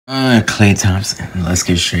Klay Thompson. Let's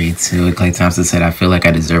get straight to it. Klay Thompson said, I feel like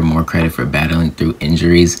I deserve more credit for battling through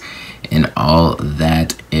injuries and all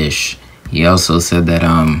that ish. He also said that,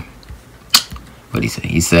 what'd he say?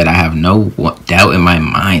 He said, I have no doubt in my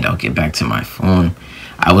mind I'll get back to my form.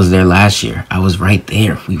 I was there last year. I was right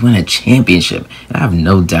there. We won a championship. And I have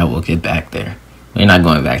no doubt we'll get back there. We're not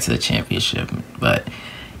going back to the championship, but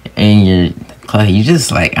Klay, you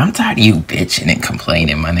just like, I'm tired of you bitching and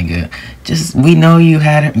complaining, my nigga. Just, we know you're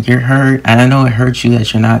hurt. And I know it hurts you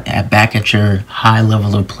that you're not back at your high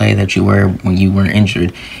level of play that you were when you were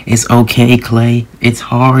injured. It's okay, Klay. It's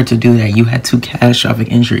hard to do that. You had 2 catastrophic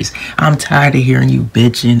injuries. I'm tired of hearing you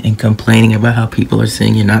bitching and complaining about how people are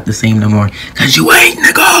saying you're not the same no more. Cause you ain't,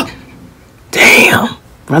 nigga. Damn.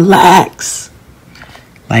 Relax.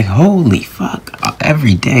 Like, holy fuck.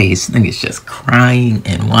 Every day, this nigga's just crying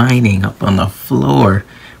and whining up on the floor.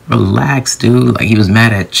 Relax, dude. Like, he was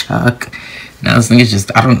mad at Chuck. Now this nigga's just,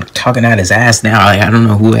 talking out his ass now. Like, I don't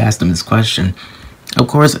know who asked him this question. Of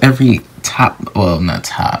course, every not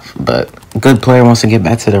top, but good player wants to get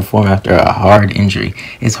back to their form after a hard injury.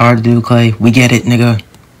 It's hard to do, Klay. We get it, nigga.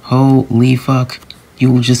 Holy fuck.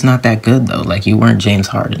 You were just not that good, though. Like, you weren't James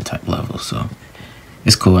Harden type level, so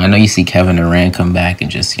it's cool. I know you see Kevin Durant come back and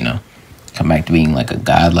just, come back to being like a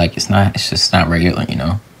god. Like, it's just not regular,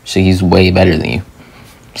 So he's way better than you.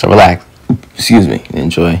 So relax. Excuse me.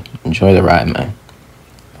 Enjoy the ride, man.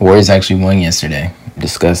 The Warriors actually won yesterday.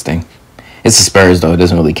 Disgusting. It's the Spurs, though. It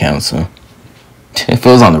doesn't really count, so if it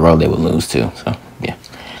was on the road, they would lose, too. So, yeah.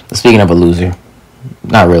 But speaking of a loser,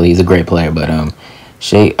 not really. He's a great player, but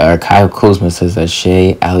Kyle Kuzma says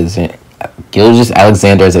that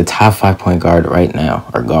Gilgeous-Alexander is a top 5 point guard right now,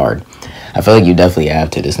 or guard. I feel like you definitely have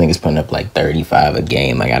to. This nigga's putting up like 35 a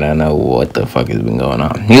game. Like, I don't know what the fuck has been going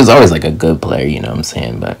on. He was always like a good player, you know what I'm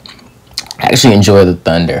saying? But I actually enjoy the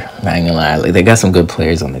Thunder. I ain't gonna lie. Like, they got some good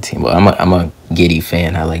players on the team. But I'm a Giddey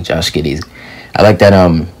fan. I like Josh Giddey. I like that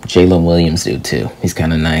Jalen Williams dude too. He's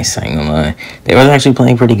kind of nice. I ain't gonna lie. They were actually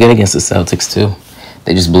playing pretty good against the Celtics too.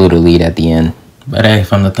 They just blew the lead at the end. But hey,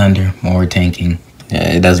 if I'm the Thunder, more tanking.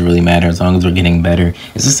 Yeah, it doesn't really matter as long as we're getting better.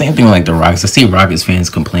 It's the same thing with like the Rockets. I see Rockets fans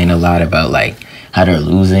complain a lot about like how they're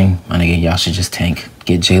losing. My nigga, y'all should just tank.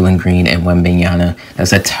 Get Jalen Green and Wembanyama.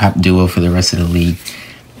 That's a top duo for the rest of the league.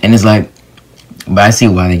 And it's like, but I see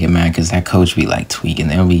why they get mad, because that coach be like tweaking.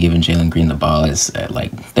 They'll be giving Jalen Green the ball.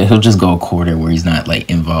 He'll just go a quarter where he's not like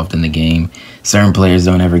involved in the game. Certain players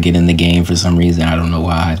don't ever get in the game for some reason. I don't know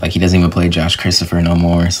why. Like, he doesn't even play Josh Christopher no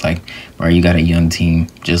more. It's like, bro, you got a young team.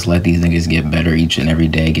 Just let these niggas get better each and every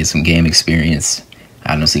day. Get some game experience.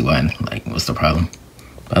 I don't see why. Like, what's the problem?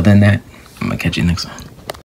 Other than that, I'm gonna catch you next time.